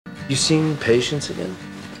You seen Patience again?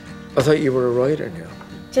 I thought you were a writer now.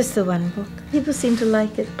 Just the one book. People seem to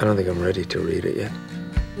like it. I don't think I'm ready to read it yet.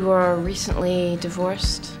 You are recently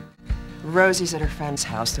divorced? Rosie's at her friend's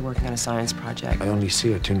house. They're working on a science project. I only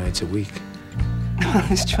see her 2 nights a week.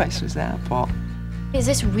 Whose choice was that, Paul? Is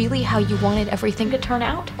this really how you wanted everything to turn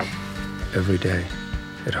out? Every day,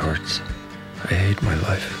 it hurts. I hate my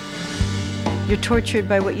life. You're tortured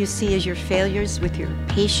by what you see as your failures with your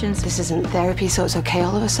patients. This isn't therapy, so it's okay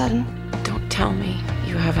all of a sudden? Don't tell me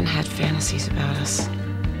you haven't had fantasies about us.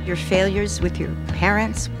 Your failures with your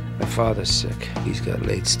parents. My father's sick. He's got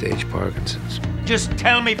late-stage Parkinson's. Just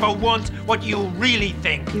tell me for once what you really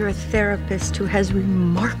think. You're a therapist who has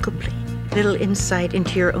remarkably little insight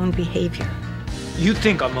into your own behavior. You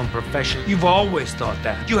think I'm unprofessional. You've always thought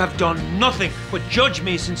that. You have done nothing but judge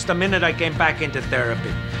me since the minute I came back into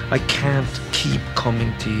therapy. I can't keep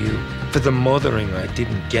coming to you for the mothering I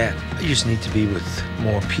didn't get. I just need to be with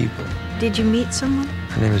more people. Did you meet someone?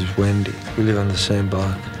 Her name is Wendy. We live on the same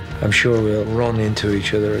block. I'm sure we'll run into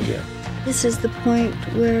each other again. This is the point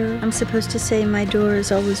where I'm supposed to say my door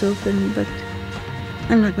is always open, but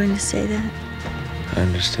I'm not going to say that. I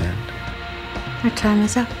understand. Our time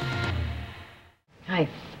is up. Hi,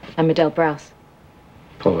 I'm Adele Browse.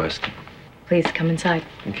 Paul West. Please come inside.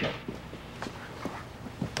 Thank you.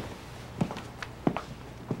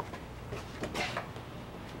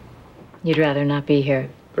 You'd rather not be here.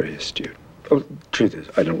 Very astute. Oh, truth is,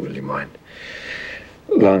 I don't really mind.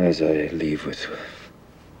 Long as I leave with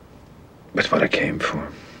what I came for.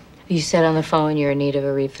 You said on the phone you're in need of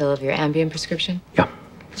a refill of your Ambien prescription? Yeah,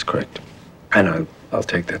 that's correct. And I'll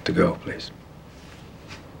take that to go, please.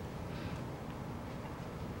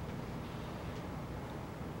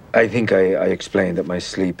 I think I explained that my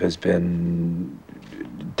sleep has been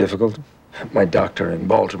difficult. My doctor in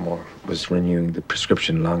Baltimore was renewing the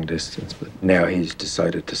prescription long distance, but now he's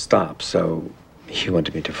decided to stop, so he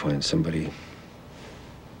wanted me to find somebody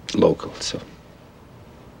local, so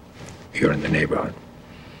you're in the neighborhood.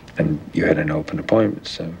 And you had an open appointment,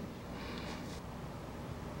 so...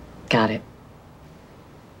 Got it.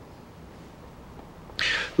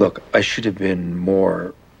 Look, I should have been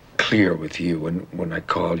more clear with you when I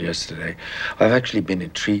called yesterday. I've actually been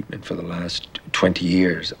in treatment for the last 20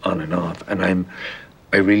 years, on and off, and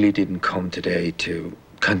I really didn't come today to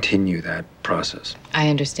continue that process. I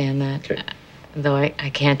understand that. Okay. Though I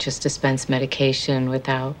can't just dispense medication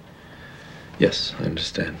without... Yes, I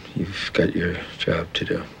understand. You've got your job to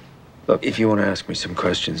do. Look, if you want to ask me some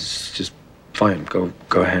questions, just fine, go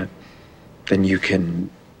ahead. Then you can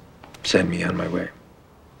send me on my way.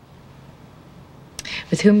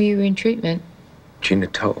 With whom are you in treatment? Gina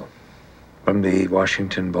Toll, from the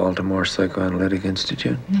Washington-Baltimore Psychoanalytic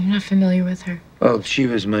Institute. I'm not familiar with her. Well, she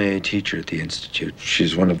was my teacher at the Institute.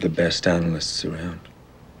 She's one of the best analysts around.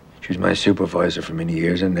 She was my supervisor for many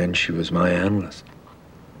years, and then she was my analyst.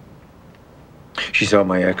 She saw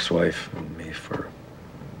my ex-wife and me for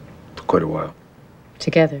quite a while.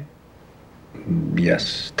 Together?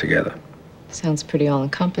 Yes, together. Sounds pretty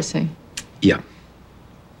all-encompassing. Yeah.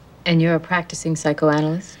 And you're a practicing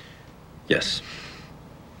psychoanalyst? Yes.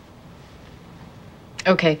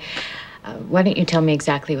 Okay. Why don't you tell me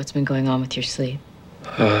exactly what's been going on with your sleep?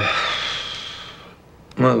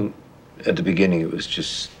 Well, at the beginning it was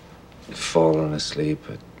just falling asleep,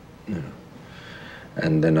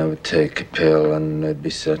 and then I would take a pill and I'd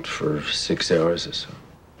be set for 6 hours or so.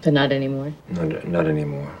 But not anymore? Not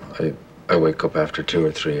anymore. I wake up after 2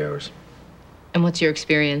 or 3 hours. And what's your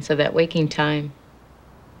experience of that waking time?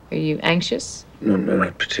 Are you anxious? No,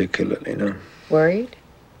 not particularly, no. Worried?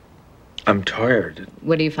 I'm tired.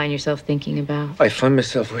 What do you find yourself thinking about? I find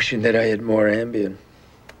myself wishing that I had more Ambien.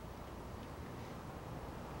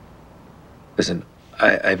 Listen,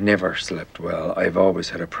 I've never slept well. I've always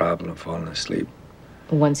had a problem falling asleep.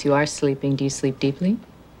 Once you are sleeping, do you sleep deeply?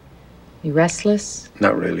 You restless?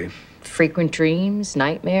 Not really. Frequent dreams,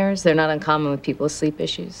 nightmares? They're not uncommon with people with sleep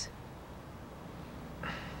issues.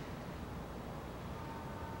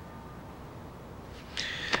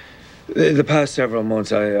 The past several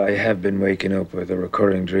months, I have been waking up with a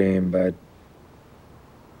recurring dream, but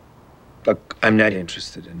look, I'm not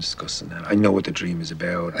interested in discussing that. I know what the dream is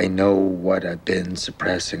about. I know what I've been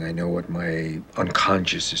suppressing. I know what my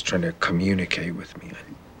unconscious is trying to communicate with me.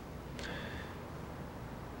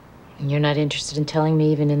 And you're not interested in telling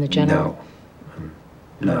me even in the general?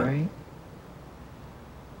 No. All right.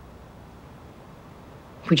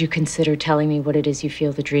 Would you consider telling me what it is you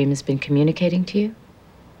feel the dream has been communicating to you?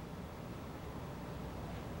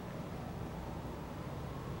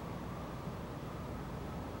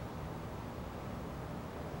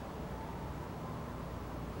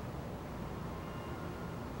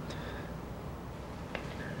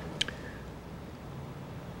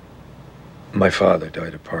 My father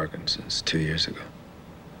died of Parkinson's 2 years ago.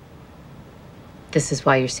 This is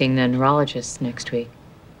why you're seeing the neurologist next week.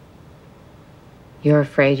 You're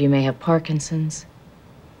afraid you may have Parkinson's.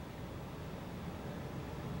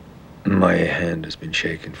 My hand has been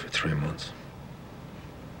shaking for 3 months.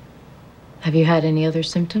 Have you had any other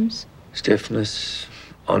symptoms? Stiffness,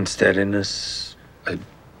 unsteadiness. I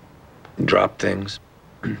drop things.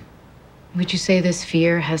 Would you say this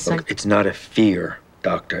fear has some... Look, it's not a fear,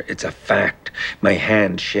 doctor. It's a fact. My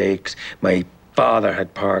hand shakes. My father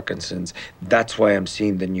had Parkinson's. That's why I'm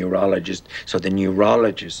seeing the neurologist, so the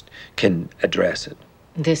neurologist can address it.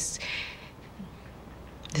 This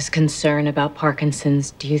concern about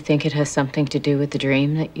Parkinson's, do you think it has something to do with the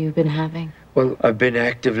dream that you've been having? Well, I've been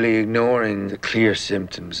actively ignoring the clear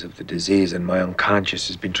symptoms of the disease, and my unconscious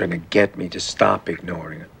has been trying to get me to stop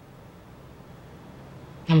ignoring it.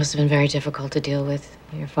 It must have been very difficult to deal with,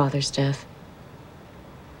 your father's death.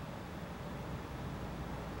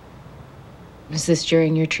 Was this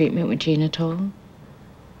during your treatment with Genitol?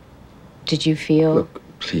 Did you feel... Look,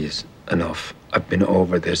 please, enough. I've been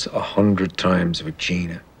over this 100 times with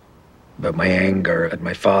Gina. About my anger at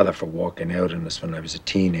my father for walking out on us when I was a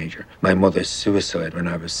teenager. My mother's suicide when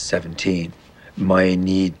I was 17. My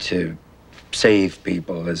need to save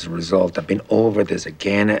people as a result. I've been over this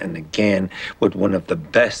again and again with one of the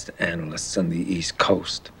best analysts on the East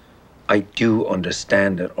Coast. I do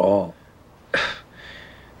understand it all.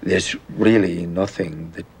 There's really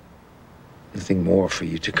nothing more for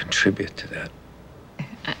you to contribute to that.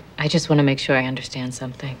 I just want to make sure I understand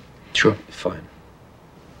something. Sure, fine.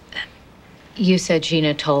 You said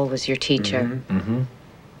Gina Toll was your teacher.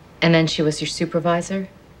 And then she was your supervisor?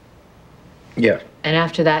 Yeah. And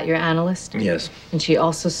after that, your analyst? Yes. And she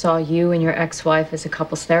also saw you and your ex-wife as a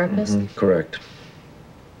couples therapist? Correct.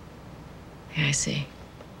 Yeah, I see.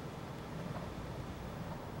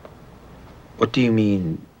 What do you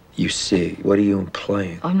mean, you see? What are you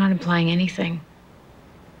implying? Oh, I'm not implying anything.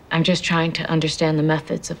 I'm just trying to understand the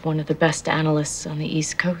methods of one of the best analysts on the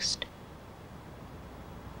East Coast.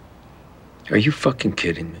 Are you fucking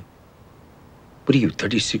kidding me? What are you,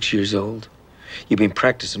 36 years old? You've been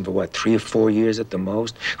practicing for what, 3 or 4 years at the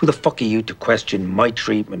most? Who the fuck are you to question my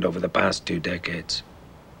treatment over the past 2 decades?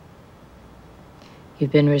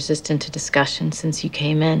 You've been resistant to discussion since you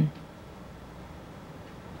came in.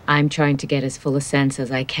 I'm trying to get as full a sense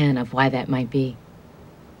as I can of why that might be.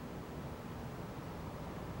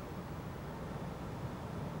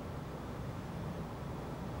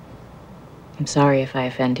 I'm sorry if I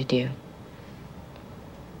offended you.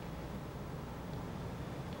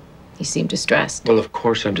 You seem distressed. Well, of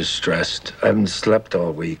course I'm distressed. I haven't slept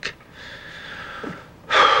all week.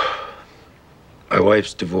 My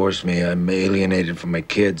wife's divorced me. I'm alienated from my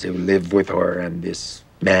kids who live with her and this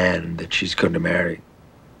man that she's going to marry.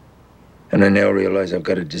 And I now realize I've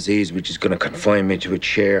got a disease which is going to confine me to a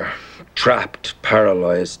chair, trapped,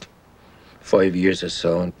 paralyzed, 5 years or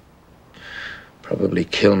so, and probably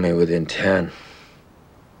kill me within 10.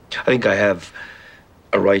 I think I have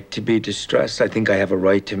a right to be distressed. I think I have a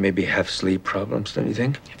right to maybe have sleep problems, don't you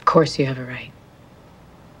think? Of course you have a right.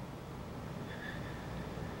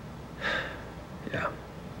 Yeah.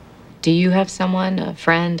 Do you have someone, a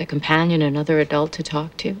friend, a companion, another adult to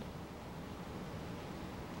talk to?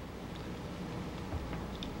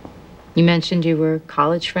 You mentioned you were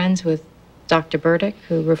college friends with Dr. Burdick,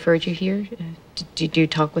 who referred you here. Did you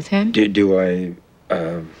talk with him? Do I?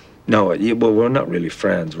 No, well, we're not really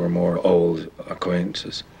friends. We're more old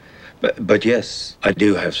acquaintances. But yes, I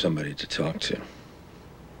do have somebody to talk to.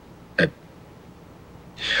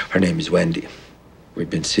 Her name is Wendy. We've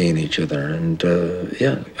been seeing each other, and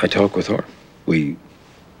yeah, I talk with her. We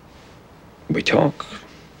talk.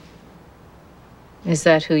 Is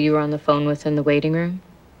that who you were on the phone with in the waiting room?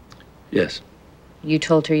 Yes. You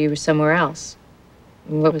told her you were somewhere else.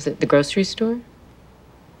 What was it, the grocery store?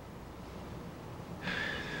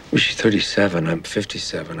 Well, she's 37, I'm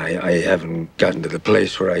 57. I haven't gotten to the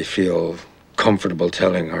place where I feel comfortable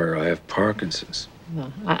telling her I have Parkinson's.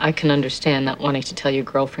 Well, I can understand not wanting to tell your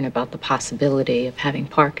girlfriend about the possibility of having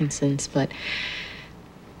Parkinson's, but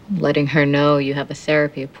letting her know you have a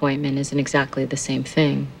therapy appointment isn't exactly the same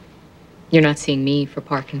thing. You're not seeing me for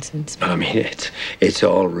Parkinson's. I mean, it's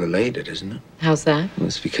all related, isn't it? How's that? Well,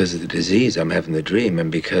 it's because of the disease. I'm having the dream, and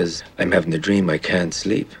because I'm having the dream, I can't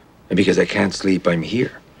sleep. And because I can't sleep, I'm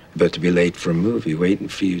here, about to be late for a movie, waiting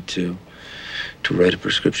for you to write a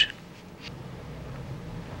prescription.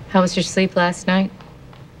 How was your sleep last night?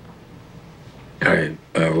 I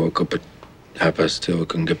woke up at 2:30. I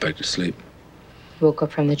couldn't get back to sleep. You woke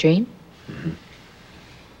up from the dream? Mm-hmm.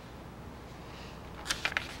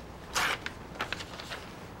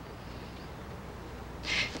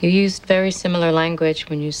 You used very similar language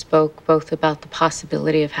when you spoke both about the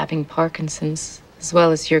possibility of having Parkinson's as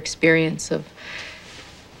well as your experience of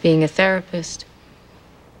being a therapist.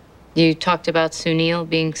 You talked about Sunil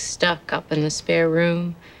being stuck up in the spare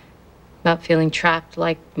room, about feeling trapped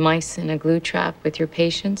like mice in a glue trap with your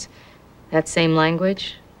patients. That same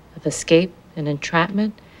language of escape and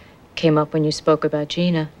entrapment came up when you spoke about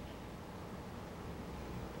Gina.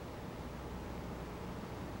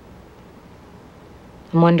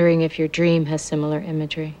 I'm wondering if your dream has similar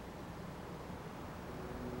imagery.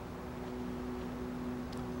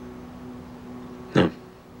 No.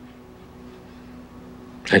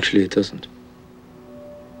 Actually, it doesn't.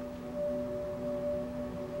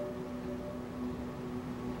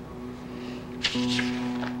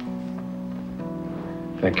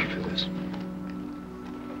 Thank you for this.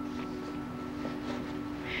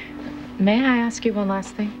 May I ask you one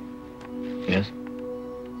last thing? Yes?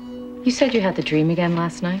 You said you had the dream again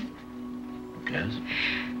last night. Yes?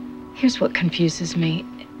 Here's what confuses me.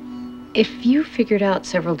 If you figured out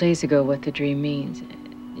several days ago what the dream means,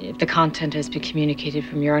 if the content has been communicated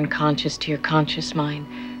from your unconscious to your conscious mind,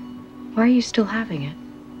 why are you still having it?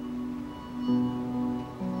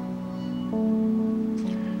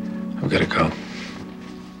 I've got to go.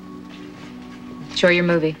 Enjoy your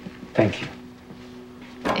movie. Thank you.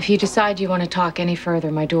 If you decide you want to talk any further,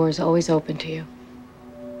 my door is always open to you.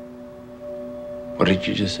 What did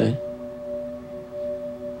you just say?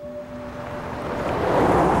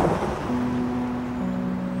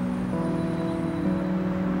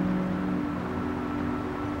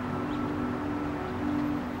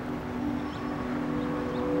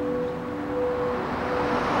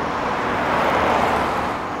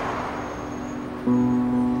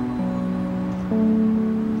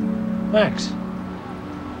 Max.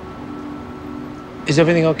 Is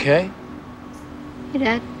everything okay? Hey,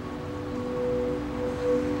 Dad.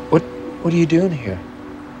 What are you doing here?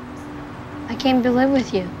 I came to live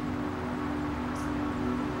with you.